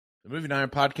The Moving Iron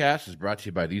Podcast is brought to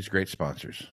you by these great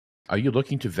sponsors. Are you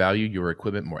looking to value your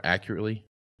equipment more accurately,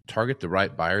 target the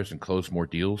right buyers and close more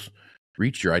deals,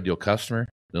 reach your ideal customer?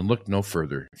 Then look no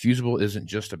further. Fusable isn't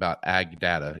just about ag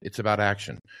data, it's about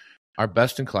action. Our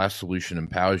best-in-class solution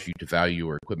empowers you to value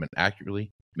your equipment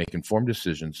accurately, make informed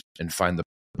decisions, and find the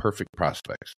perfect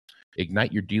prospects.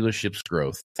 Ignite your dealership's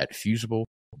growth at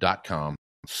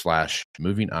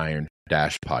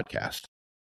fusable.com/movingiron-podcast.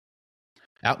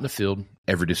 Out in the field,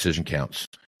 every decision counts.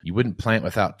 You wouldn't plant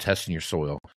without testing your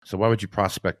soil, so why would you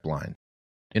prospect blind?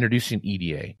 Introducing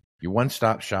EDA, your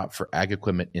one-stop shop for ag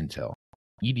equipment intel.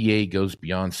 EDA goes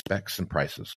beyond specs and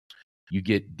prices. You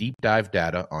get deep dive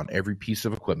data on every piece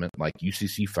of equipment like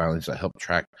UCC filings that help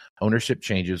track ownership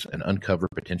changes and uncover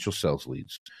potential sales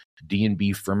leads.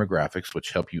 D&B firmographics,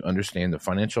 which help you understand the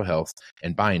financial health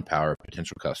and buying power of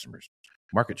potential customers.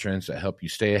 Market trends that help you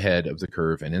stay ahead of the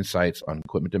curve, and insights on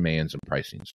equipment demands and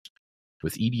pricings.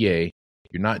 With EDA,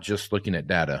 you're not just looking at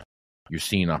data, you're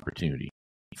seeing opportunity.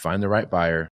 Find the right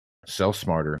buyer, sell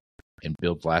smarter, and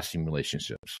build lasting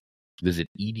relationships. Visit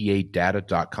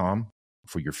edadata.com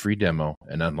for your free demo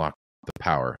and unlock the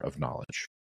power of knowledge.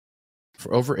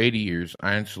 For over 80 years,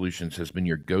 Iron Solutions has been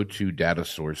your go-to data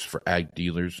source for ag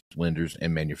dealers, lenders,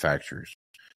 and manufacturers.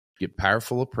 Get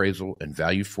powerful appraisal and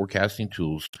value forecasting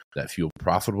tools that fuel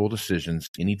profitable decisions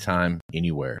anytime,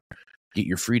 anywhere. Get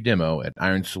your free demo at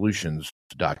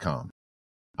ironsolutions.com.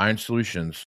 Iron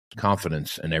Solutions,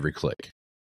 confidence in every click.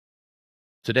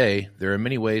 Today, there are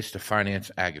many ways to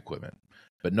finance ag equipment,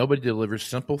 but nobody delivers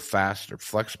simple, fast, or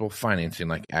flexible financing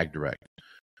like AgDirect.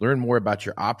 Learn more about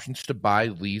your options to buy,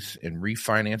 lease, and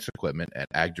refinance equipment at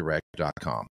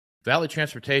agdirect.com. Valley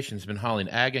Transportation has been hauling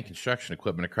ag and construction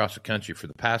equipment across the country for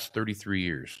the past 33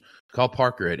 years. Call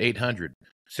Parker at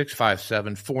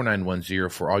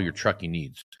 800-657-4910 for all your trucking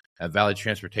needs. At Valley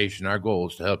Transportation, our goal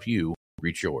is to help you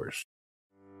reach yours.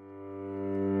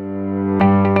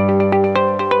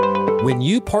 When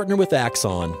you partner with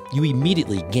Axon, you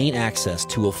immediately gain access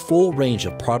to a full range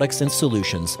of products and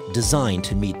solutions designed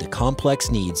to meet the complex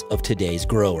needs of today's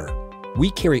grower. We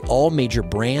carry all major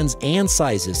brands and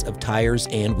sizes of tires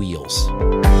and wheels.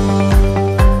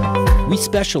 We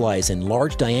specialize in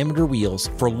large diameter wheels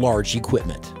for large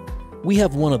equipment. We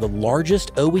have one of the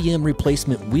largest OEM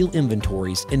replacement wheel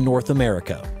inventories in North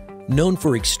America. Known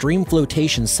for extreme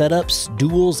flotation setups,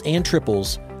 duals, and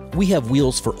triples, we have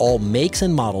wheels for all makes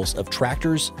and models of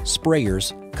tractors,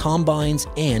 sprayers, combines,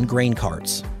 and grain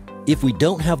carts. If we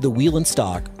don't have the wheel in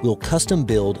stock, we'll custom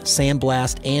build,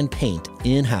 sandblast, and paint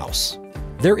in-house.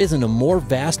 There isn't a more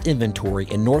vast inventory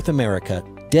in North America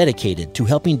dedicated to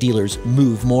helping dealers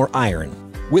move more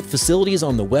iron. With facilities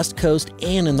on the West Coast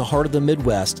and in the heart of the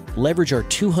Midwest, leverage our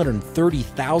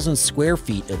 230,000 square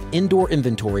feet of indoor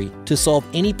inventory to solve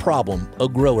any problem a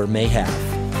grower may have.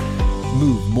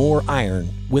 Move more iron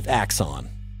with Axon.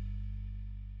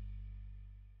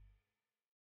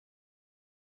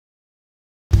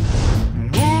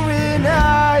 Moving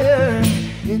iron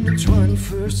in the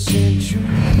 21st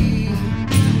century.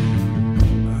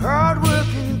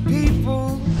 Hard-working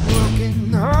people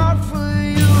working hard for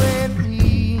you and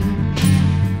me.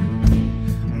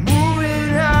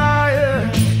 Moving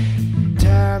iron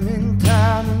time and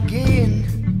time again.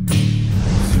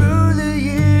 Through the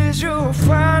years you'll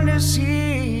find us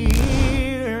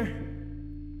here.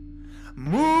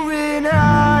 Moving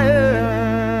iron.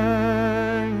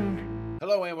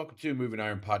 Hello and welcome to Moving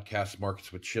Iron Podcast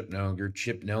Markets with Chip Nellinger.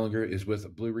 Chip Nellinger is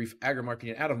with Blue Reef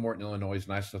Agri-Marketing out of Morton, Illinois. It's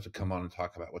nice enough to come on and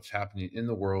talk about what's happening in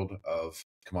the world of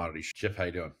commodities. Chip, how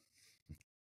you doing?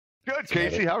 Good,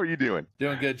 Casey. How are you doing?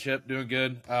 Doing good, Chip. Doing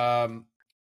good. A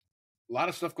lot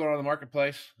of stuff going on in the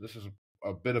marketplace. This is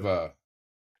a bit of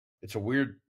it's a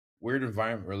weird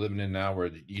environment we're living in now,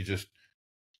 where you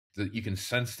can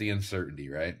sense the uncertainty,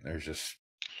 right? There's just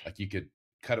like you could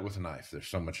cut it with a knife. There's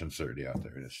so much uncertainty out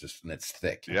there, and it's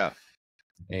thick. Yeah.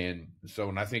 And so,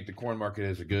 and I think the corn market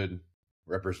is a good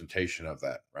representation of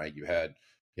that, right? You had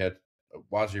a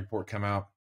WASDE report come out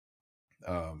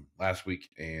last week,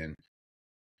 and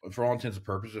for all intents and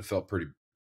purposes, it felt pretty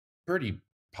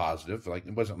positive. Like,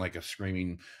 it wasn't like a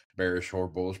screaming bearish or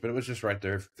bullish, but it was just right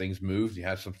there. Things moved. You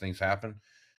had some things happen.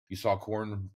 You saw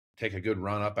corn take a good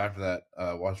run up after that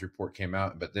WASDE report came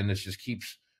out, but then this just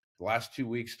keeps, the last 2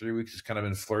 weeks, 3 weeks, it's kind of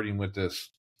been flirting with this.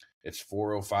 It's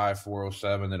 405,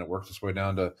 407, then it worked its way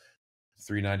down to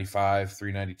 395,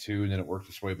 392, and then it worked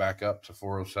its way back up to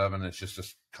 407. It's just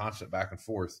this constant back and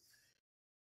forth.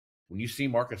 When you see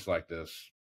markets like this,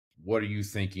 what are you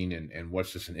thinking, and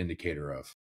what's this an indicator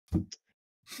of?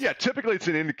 Yeah, typically it's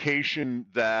an indication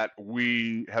that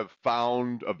we have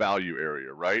found a value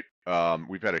area, right?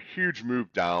 We've had a huge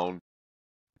move down.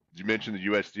 You mentioned the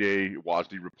USDA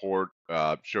WASDE report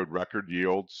showed record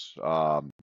yields. I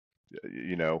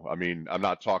mean, I'm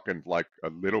not talking like a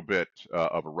little bit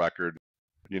of a record.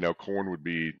 Corn would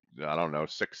be, I don't know,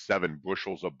 6-7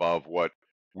 bushels above what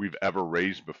we've ever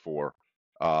raised before.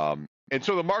 And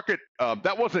so the market,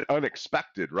 that wasn't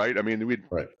unexpected, right? I mean,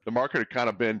 the market had kind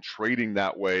of been trading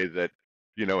that way that,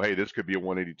 hey, this could be a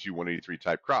 182, 183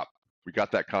 type crop. We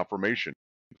got that confirmation.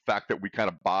 The fact that we kind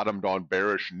of bottomed on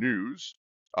bearish news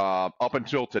up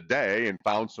until today and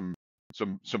found some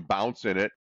bounce in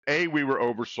it. A, we were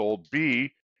oversold.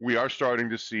 B, we are starting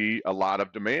to see a lot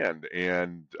of demand,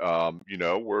 and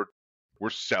we're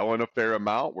selling a fair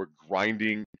amount. We're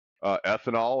grinding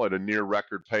ethanol at a near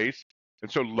record pace,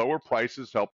 and so lower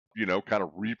prices help kind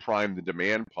of reprime the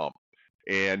demand pump,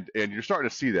 and you're starting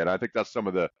to see that. I think that's some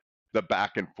of the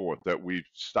back and forth that we've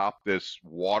stopped this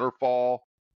waterfall,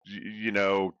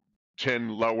 10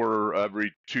 lower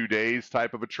every 2 days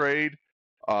type of a trade,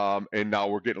 and now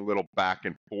we're getting a little back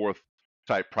and forth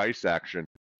type price action.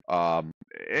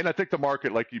 And I think the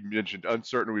market, like you mentioned,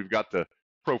 uncertain. We've got the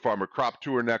Pro Farmer Crop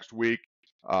Tour next week.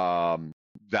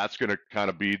 That's going to kind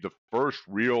of be the first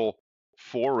real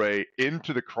foray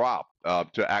into the crop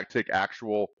to take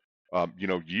actual,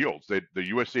 yields. The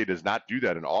USDA does not do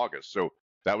that in August, so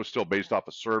that was still based off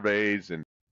of surveys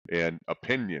and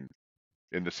opinion.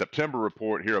 In the September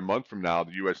report here a month from now,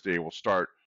 the USDA will start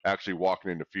actually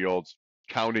walking into fields,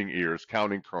 counting ears,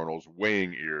 counting kernels,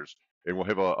 weighing ears, and we'll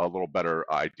have a little better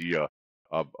idea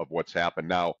of what's happened.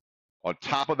 Now, on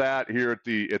top of that, here at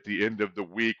the end of the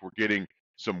week, we're getting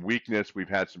some weakness. We've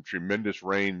had some tremendous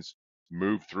rains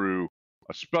move through,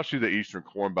 especially the eastern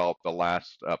Corn Belt, the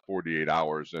last 48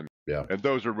 hours, and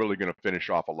those are really going to finish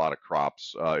off a lot of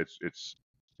crops. It's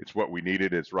what we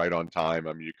needed. It's right on time.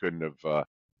 I mean, you couldn't have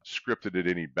scripted it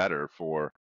any better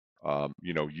for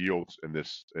yields in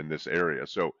this area.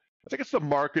 So I think it's the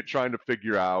market trying to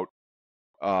figure out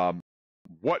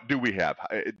what do we have.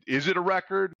 Is it a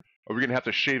record? Are we going to have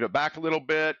to shave it back a little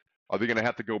bit? Are they going to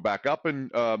have to go back up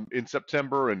in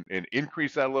September and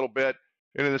increase that a little bit?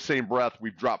 And in the same breath,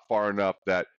 we've dropped far enough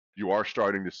that you are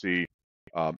starting to see,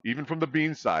 even from the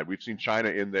bean side, we've seen China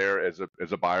in there as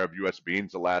a buyer of U.S.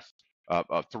 beans the last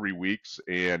 3 weeks,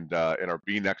 and our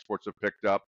bean exports have picked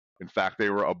up. In fact, they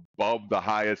were above the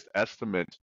highest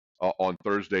estimate on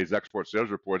Thursday's export sales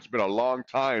report. It's been a long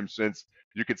time since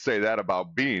you could say that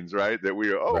about beans, right? That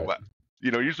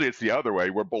usually it's the other way.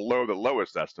 We're below the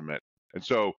lowest estimate. And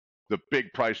so the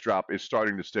big price drop is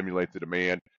starting to stimulate the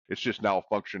demand. It's just now a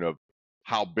function of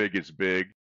how big is big.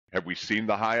 Have we seen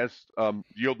the highest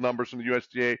yield numbers from the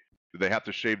USDA? Do they have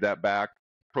to shave that back?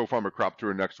 Pro Farmer Crop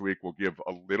Tour next week will give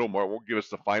a little more. It won't give us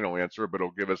the final answer, but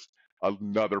it'll give us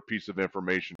another piece of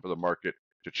information for the market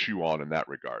to chew on in that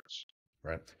regards.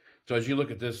 Right. So as you look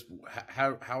at this,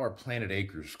 how are planted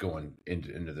acres going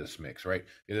into this mix, right?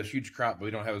 There's a huge crop, but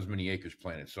we don't have as many acres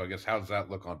planted. So I guess how does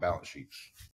that look on balance sheets?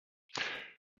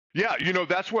 Yeah,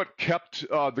 that's what kept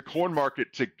the corn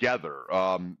market together,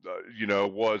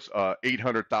 was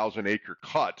 800,000 acre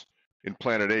cut in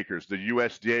planted acres. The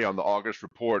USDA on the August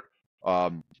report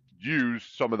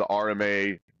used some of the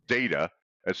RMA data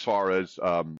as far as,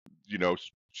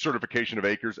 certification of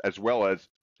acres as well as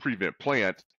prevent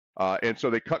plant. And so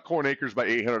they cut corn acres by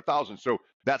 800,000. So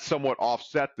that somewhat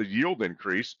offset the yield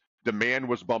increase. Demand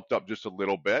was bumped up just a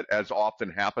little bit, as often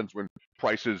happens when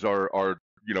prices are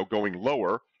going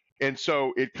lower. And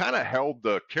so it kind of held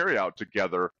the carryout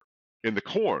together in the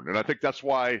corn. And I think that's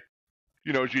why,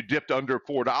 as you dipped under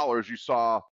 $4, you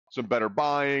saw some better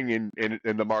buying and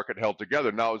the market held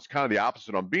together. Now it's kind of the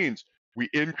opposite on beans. We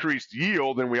increased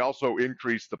yield and we also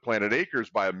increased the planted acres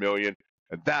by 1 million.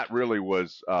 And that really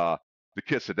was the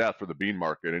kiss of death for the bean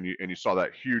market. And you saw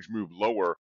that huge move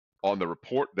lower on the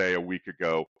report day a week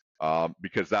ago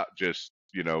because that just,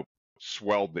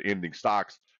 swelled the ending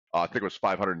stocks. I think it was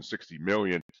 560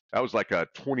 million. That was like a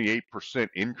 28%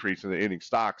 increase in the ending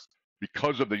stocks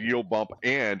because of the yield bump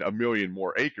and 1 million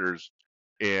more acres.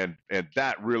 And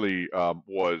that really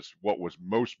was what was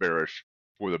most bearish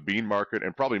for the bean market,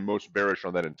 and probably most bearish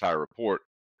on that entire report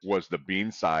was the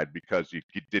bean side, because you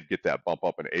did get that bump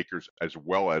up in acres as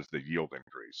well as the yield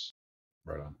increase.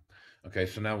 Right on. Okay,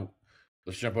 so now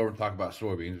let's jump over and talk about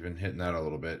soybeans. We've been hitting that a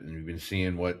little bit, and we've been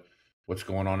seeing what's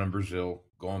going on in Brazil,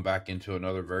 going back into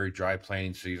another very dry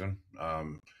planting season.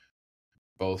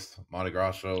 Both Mato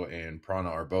Grosso and Prana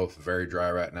are both very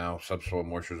dry right now. Subsoil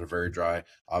moistures are very dry.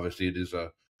 Obviously, it is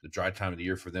the dry time of the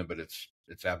year for them, but it's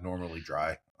abnormally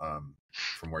dry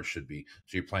from where it should be.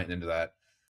 So you're planting into that.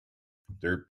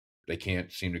 They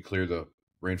can't seem to clear the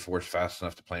rainforest fast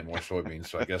enough to plant more soybeans.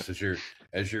 So I guess as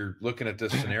you're looking at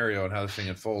this scenario and how this thing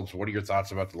unfolds, what are your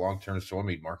thoughts about the long-term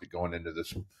soybean market going into this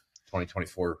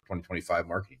 2024, 2025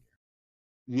 marketing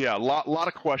year? Yeah, a lot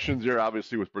of questions there.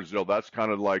 Obviously, with Brazil, that's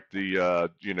kind of like the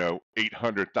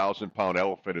 800,000-pound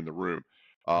elephant in the room.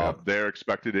 They're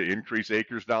expected to increase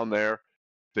acres down there.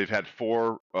 They've had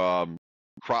 4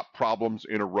 crop problems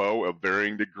in a row of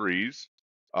varying degrees.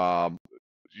 Led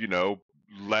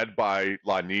by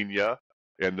La Nina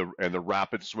and the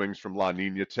rapid swings from La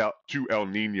Nina to El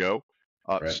Nino.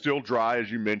 Still dry,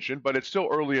 as you mentioned, but it's still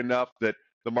early enough that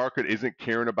the market isn't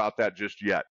caring about that just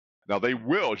yet. Now they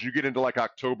will, as you get into like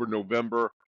October,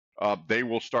 November, they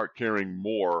will start caring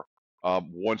more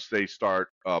once they start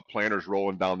planters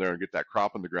rolling down there and get that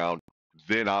crop in the ground.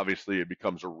 Then obviously it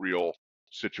becomes a real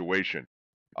situation.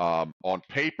 On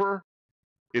paper,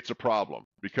 it's a problem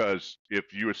because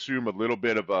if you assume a little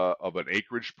bit of an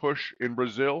acreage push in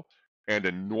Brazil and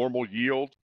a normal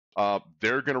yield,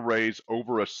 they're going to raise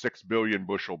over a 6 billion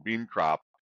bushel bean crop.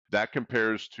 That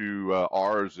compares to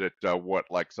ours at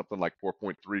something like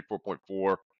 4.3,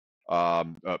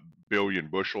 4.4 billion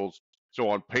bushels. So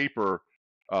on paper,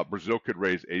 Brazil could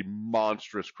raise a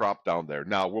monstrous crop down there.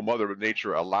 Now, will Mother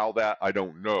Nature allow that? I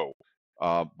don't know.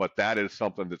 But that is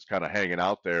something that's kind of hanging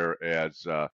out there as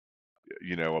a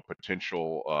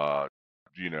potential,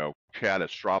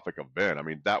 catastrophic event. I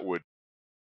mean, that would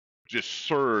just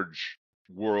surge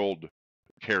world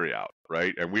carryout,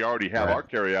 right? And we already have our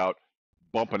carryout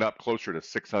bumping up closer to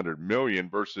 600 million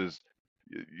versus,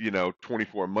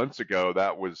 24 months ago,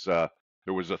 that was,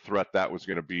 there was a threat that was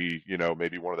going to be,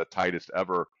 maybe one of the tightest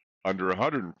ever under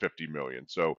 150 million.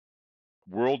 So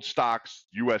world stocks,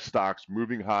 U.S. stocks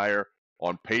moving higher.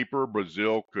 On paper,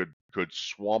 Brazil could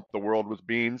swamp the world with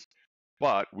beans.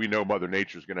 But we know Mother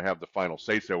Nature is going to have the final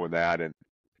say-so in that, and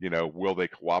will they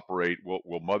cooperate?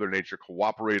 Will Mother Nature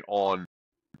cooperate on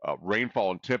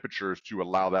rainfall and temperatures to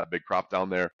allow that big crop down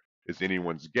there? Is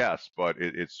anyone's guess, but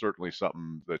it's certainly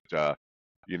something that I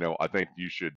think you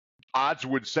should. Odds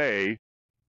would say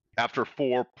after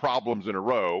 4 problems in a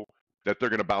row that they're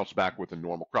going to bounce back with a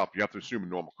normal crop. You have to assume a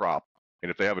normal crop, and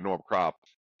if they have a normal crop,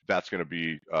 that's going to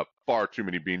be far too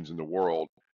many beans in the world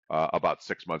about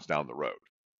 6 months down the road.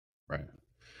 Right.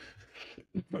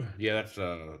 Yeah,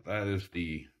 that is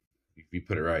you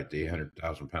put it right, the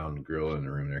 800,000-pound gorilla in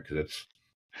the room there, because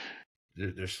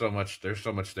there's so much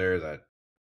there that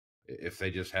if they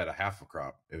just had a half a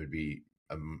crop, it would be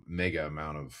a mega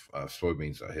amount of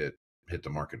soybeans that hit the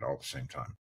market all at the same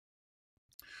time.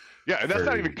 Yeah, and that's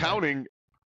not even counting,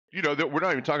 that we're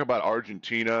not even talking about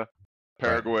Argentina,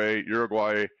 Paraguay,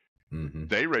 Uruguay. Mm-hmm.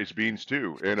 They raise beans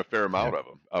too, and a fair amount of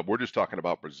them. We're just talking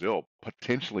about Brazil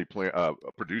potentially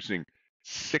producing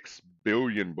 6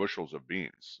 billion bushels of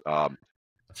beans.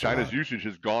 China's usage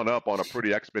has gone up on a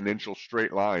pretty exponential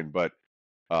straight line, but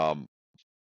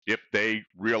if they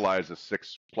realize a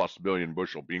 6+ billion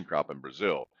bushel bean crop in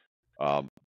Brazil,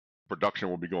 production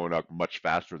will be going up much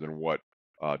faster than what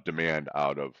demand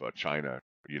out of China,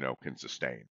 can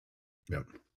sustain. Yep.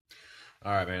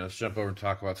 All right, man, let's jump over and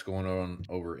talk about what's going on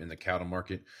over in the cattle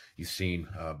market. You've seen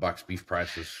box beef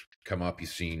prices come up. You've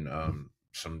seen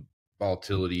some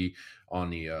volatility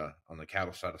on the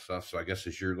cattle side of stuff. So I guess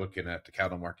as you're looking at the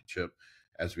cattle market, Chip,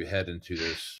 as we head into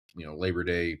this, Labor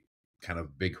Day kind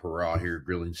of big hurrah here,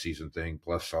 grilling season thing,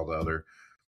 plus all the other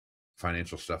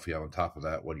financial stuff we have on top of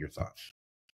that, what are your thoughts?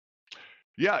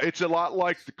 Yeah, it's a lot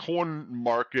like the corn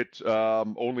market,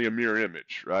 only a mirror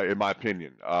image, right, in my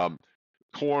opinion.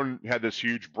 Corn had this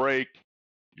huge break.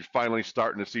 You're finally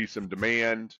starting to see some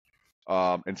demand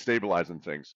and stabilizing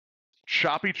things.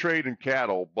 Choppy trade in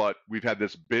cattle, but we've had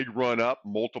this big run up,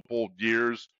 multiple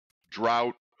years,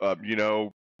 drought,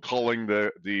 culling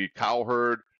the cow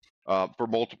herd for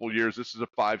multiple years. This is a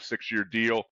 5-6 year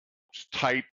deal. It's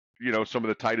tight, some of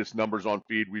the tightest numbers on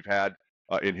feed we've had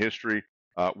in history.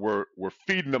 We're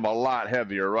feeding them a lot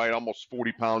heavier, right? Almost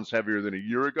 40 pounds heavier than a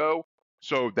year ago.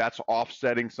 So that's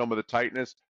offsetting some of the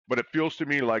tightness. But it feels to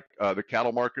me like the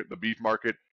cattle market, the beef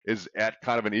market, is at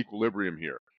kind of an equilibrium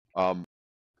here. The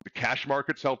cash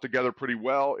market's held together pretty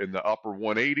well in the upper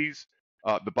 180s.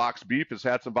 The box beef has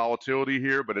had some volatility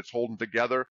here, but it's holding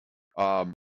together.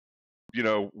 We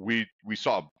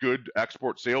saw a good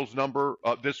export sales number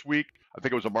this week. I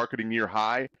think it was a marketing year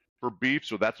high for beef,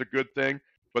 so that's a good thing.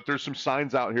 But there's some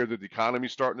signs out here that the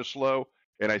economy's starting to slow.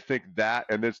 And I think that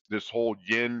and this whole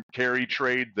yen carry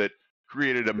trade that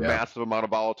created a massive amount of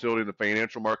volatility in the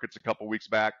financial markets a couple weeks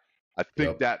back, I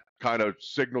think that kind of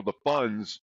signaled the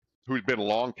funds who've been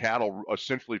long cattle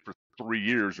essentially for 3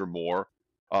 years or more.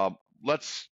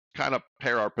 Let's kind of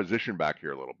pare our position back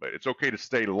here a little bit. It's okay to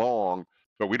stay long,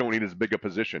 but we don't need as big a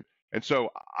position. And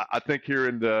so I think here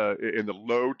in the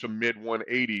low to mid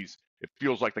 180s, it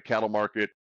feels like the cattle market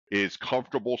is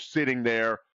comfortable sitting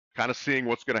there, kind of seeing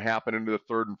what's going to happen into the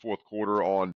third and fourth quarter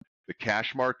on the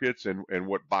cash markets and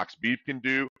what box beef can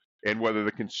do, and whether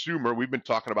the consumer, we've been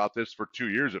talking about this for 2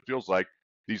 years, it feels like,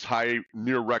 these high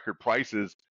near record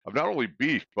prices of not only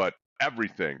beef, but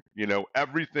everything,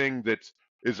 everything that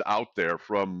is out there,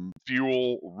 from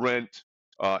fuel, rent,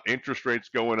 interest rates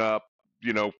going up,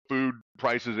 food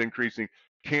prices increasing.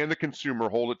 Can the consumer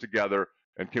hold it together,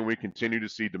 and can we continue to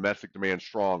see domestic demand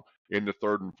strong in the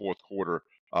third and fourth quarter?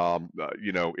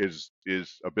 Is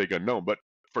a big unknown. But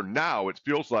for now, it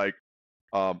feels like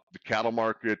the cattle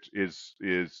market is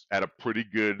at a pretty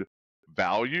good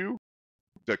value.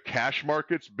 The cash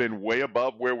market's been way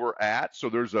above where we're at, so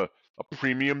there's a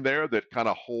premium there that kind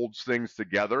of holds things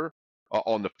together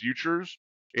on the futures.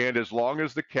 And as long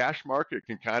as the cash market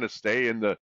can kind of stay in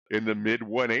the mid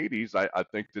 180s, I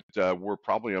think that we're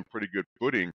probably on pretty good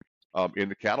footing in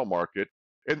the cattle market.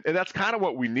 And that's kind of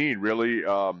what we need, really,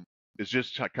 is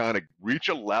just to kind of reach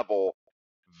a level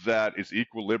that is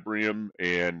equilibrium,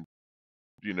 and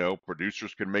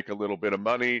producers can make a little bit of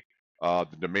money, the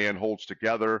demand holds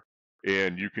together,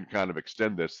 and you can kind of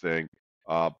extend this thing.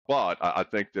 But I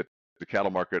think that the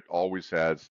cattle market always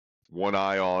has one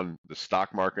eye on the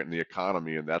stock market and the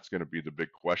economy, and that's going to be the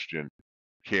big question.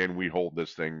 Can we hold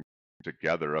this thing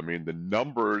together? I mean, the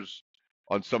numbers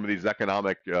on some of these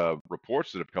economic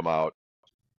reports that have come out,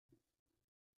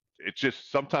 it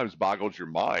just sometimes boggles your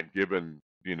mind, given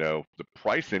the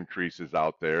price increases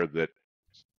out there, that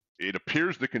it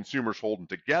appears the consumer's holding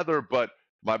together. But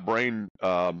my brain,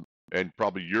 and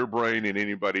probably your brain and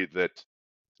anybody that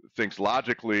thinks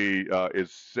logically,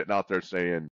 is sitting out there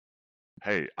saying,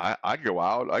 hey, I go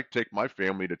out, I take my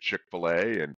family to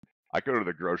Chick-fil-A, and I go to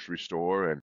the grocery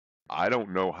store, and I don't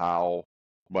know how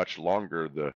much longer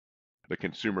the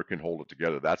consumer can hold it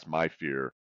together. That's my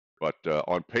fear. But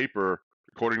on paper,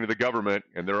 according to the government,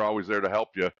 and they're always there to help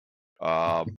you,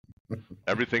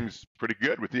 everything's pretty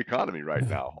good with the economy right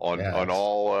now on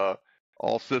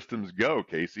all systems go.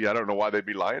 Casey, I don't know why they'd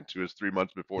be lying to us 3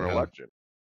 months before an election.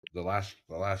 The last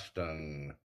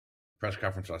press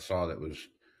conference I saw,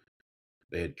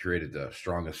 they had created the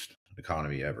strongest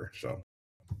economy ever. So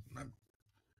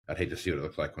I'd hate to see what it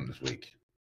looks like when this week,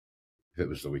 if it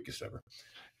was the weakest ever.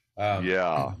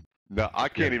 No, I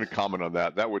can't even comment on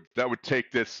that. That would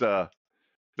take this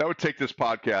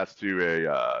podcast to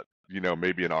a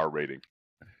maybe an R rating.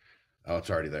 Oh, it's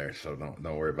already there, so don't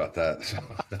worry about that.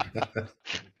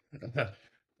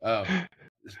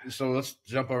 So let's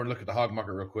jump over and look at the hog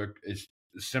market real quick. It's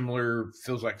similar,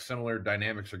 feels like similar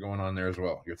dynamics are going on there as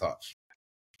well. Your thoughts?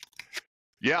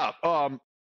 Yeah,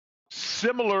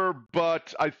 similar,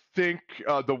 but I think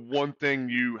the one thing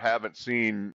you haven't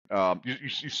seen, you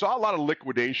saw a lot of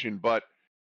liquidation, but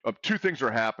two things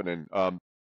are happening. In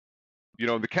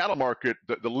the cattle market,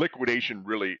 the liquidation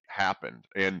really happened,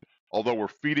 and although we're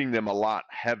feeding them a lot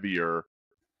heavier,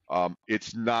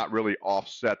 it's not really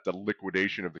offset the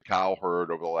liquidation of the cow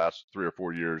herd over the last 3 or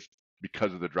 4 years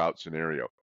because of the drought scenario.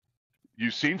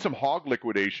 You've seen some hog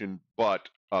liquidation, but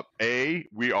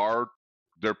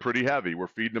they're pretty heavy. We're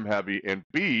feeding them heavy, and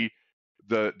B,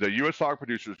 the U.S. hog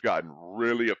producers gotten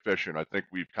really efficient. I think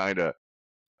we've kind of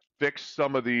fixed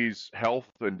some of these health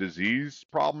and disease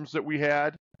problems that we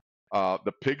had.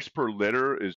 The pigs per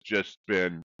litter has just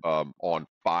been on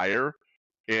fire.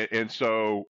 And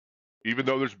so even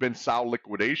though there's been sow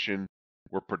liquidation,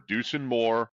 we're producing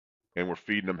more and we're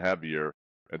feeding them heavier.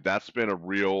 And that's been a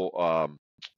real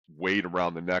weight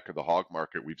around the neck of the hog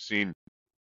market. We've seen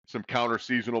some counter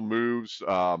seasonal moves.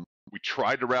 We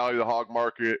tried to rally the hog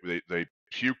market. They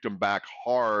puked them back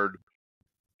hard,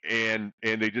 and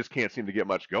they just can't seem to get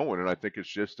much going. And I think it's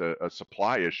just a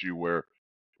supply issue where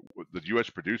the U.S.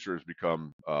 producer has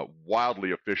become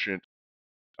wildly efficient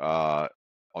on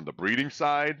the breeding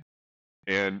side,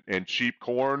 and cheap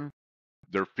corn,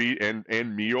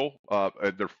 and meal,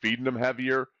 they're feeding them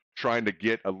heavier, trying to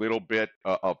get a little bit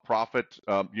of profit,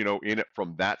 in it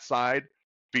from that side,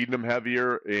 feeding them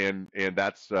heavier, and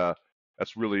that's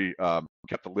really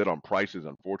kept the lid on prices,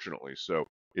 unfortunately. So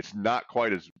it's not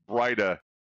quite as bright a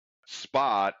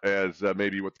spot as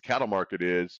maybe what the cattle market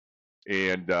is,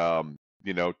 and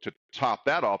to top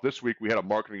that off, this week we had a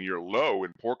marketing year low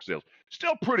in pork sales.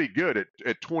 Still pretty good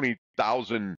at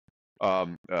 20,000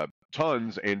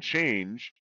 tons and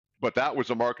change, but that was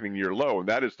a marketing year low, and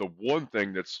that is the one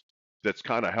thing that's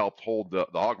kind of helped hold the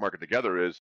hog market together.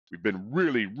 Is we've been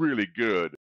really, really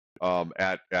good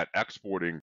at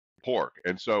exporting pork,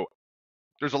 and so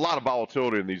there's a lot of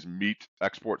volatility in these meat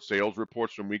export sales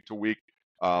reports from week to week.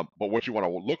 But what you want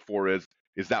to look for is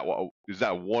that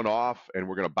one-off and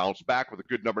we're going to bounce back with a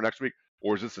good number next week,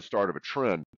 or is this the start of a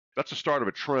trend? If that's the start of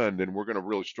a trend, then we're going to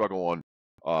really struggle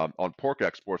on pork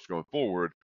exports going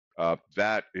forward.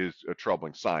 That is a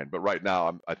troubling sign. But right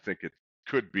now, I think it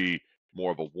could be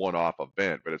more of a one-off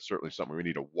event, but it's certainly something we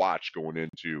need to watch going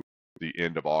into the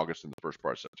end of August and the first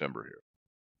part of September here.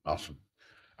 Awesome.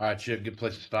 All right, Chip, good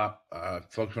place to stop.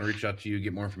 Folks want to reach out to you,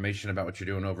 get more information about what you're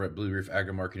doing over at Blue Reef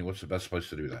Agri Marketing. What's the best place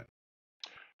to do that?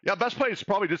 Yeah, best place is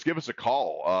probably just give us a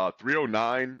call,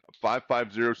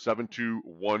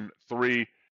 309-550-7213.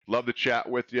 Love to chat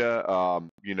with you.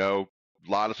 You know,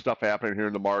 a lot of stuff happening here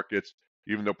in the markets.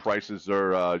 Even though prices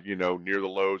are, you know, near the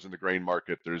lows in the grain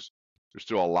market, there's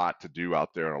still a lot to do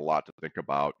out there and a lot to think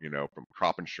about, you know, from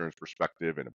crop insurance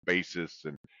perspective and a basis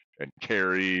and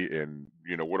carry and,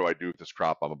 you know, what do I do with this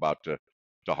crop I'm about to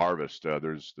harvest?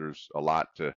 There's a lot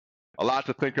to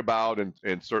think about,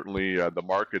 and certainly the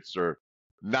markets are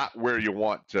not where you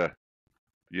want to,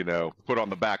 you know, put on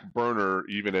the back burner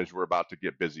even as we're about to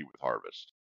get busy with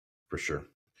harvest. For sure.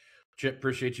 Chip,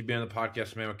 appreciate you being on the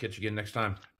podcast, man. We'll catch you again next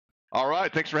time. All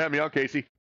right. Thanks for having me on, Casey.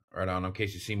 Right on. I'm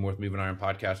Casey Seymour with Moving Iron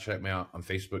Podcast. Check me out on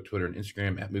Facebook, Twitter, and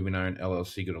Instagram at Moving Iron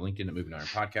LLC. Go to LinkedIn at Moving Iron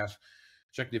Podcast.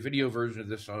 Check the video version of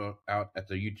this out at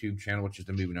the YouTube channel, which is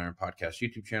the Moving Iron Podcast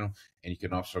YouTube channel. And you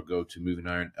can also go to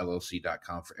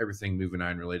movingironllc.com for everything Moving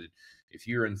Iron related. If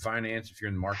you're in finance, if you're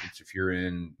in the markets, if you're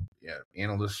in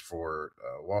analyst for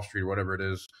Wall Street or whatever it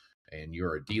is, and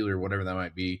you're a dealer, whatever that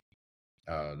might be,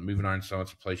 the Moving Iron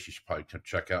Summit's a place you should probably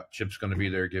check out. Chip's going to be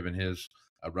there giving his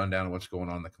rundown of what's going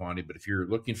on in the commodity. But if you're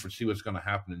looking to see what's going to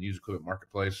happen in the used equipment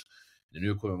marketplace, the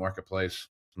new equipment marketplace,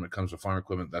 when it comes to farm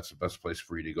equipment, that's the best place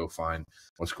for you to go find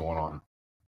what's going on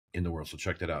in the world. So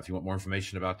check that out. If you want more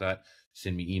information about that,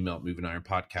 send me email at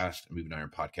movingironpodcast at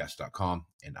movingironpodcast.com,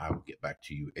 and I will get back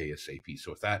to you ASAP.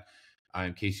 So with that, I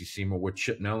am Casey Seymour with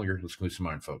Chip Nellinger. Let's move some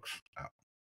iron, folks. Out.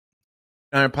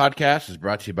 Iron Podcast is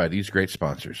brought to you by these great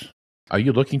sponsors. Are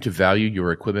you looking to value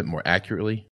your equipment more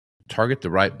accurately, target the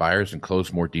right buyers and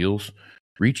close more deals,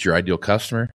 reach your ideal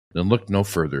customer? Then look no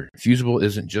further. Fusable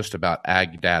isn't just about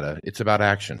ag data, it's about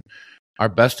action. Our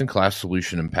best-in-class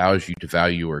solution empowers you to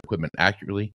value your equipment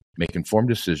accurately, make informed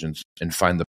decisions, and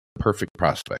find the perfect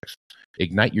prospects.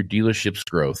 Ignite your dealership's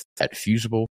growth at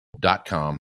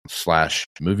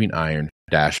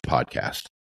fusable.com/movingiron-podcast.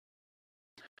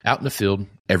 Out in the field,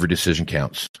 every decision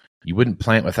counts. You wouldn't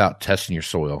plant without testing your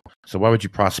soil, so why would you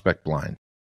prospect blind?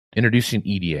 Introducing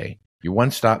EDA, your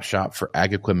one-stop shop for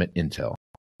ag equipment intel.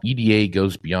 EDA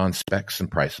goes beyond specs and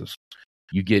prices.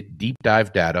 You get deep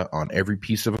dive data on every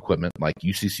piece of equipment like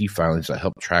UCC filings that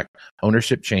help track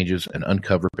ownership changes and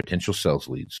uncover potential sales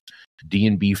leads.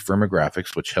 D&B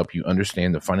firmographics, which help you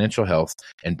understand the financial health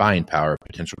and buying power of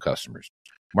potential customers.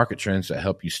 Market trends that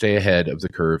help you stay ahead of the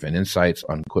curve, and insights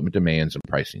on equipment demands and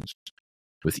pricings.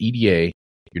 With EDA,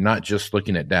 you're not just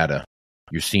looking at data,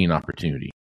 you're seeing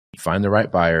opportunity. Find the right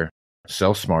buyer,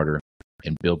 sell smarter,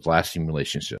 and build lasting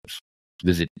relationships.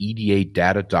 Visit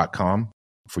edadata.com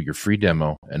for your free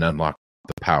demo and unlock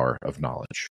the power of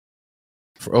knowledge.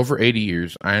 For over 80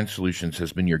 years, Iron Solutions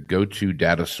has been your go-to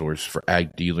data source for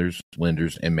ag dealers,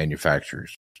 lenders, and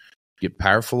manufacturers. Get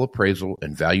powerful appraisal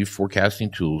and value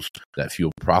forecasting tools that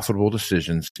fuel profitable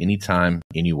decisions anytime,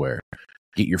 anywhere.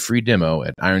 Get your free demo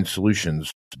at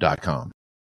ironsolutions.com.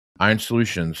 Iron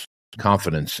Solutions,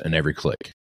 confidence in every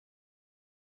click.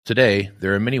 Today,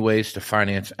 there are many ways to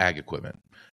finance ag equipment,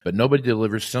 but nobody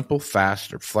delivers simple,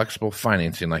 fast, or flexible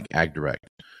financing like AgDirect.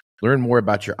 Learn more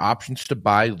about your options to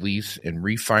buy, lease, and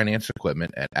refinance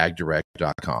equipment at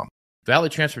agdirect.com. Valley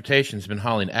Transportation has been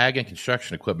hauling ag and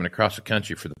construction equipment across the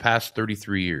country for the past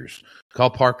 33 years. Call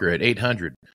Parker at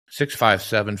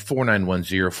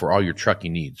 800-657-4910 for all your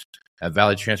trucking needs. At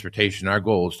Valley Transportation, our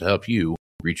goal is to help you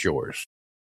reach yours.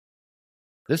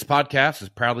 This podcast is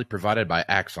proudly provided by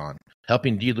Axon,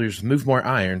 helping dealers move more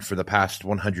iron for the past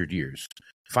 100 years.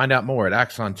 Find out more at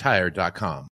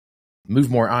axontire.com. Move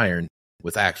more iron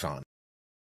with Axon.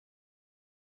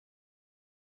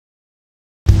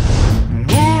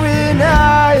 Moving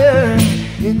iron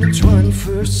in the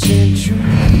 21st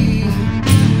century.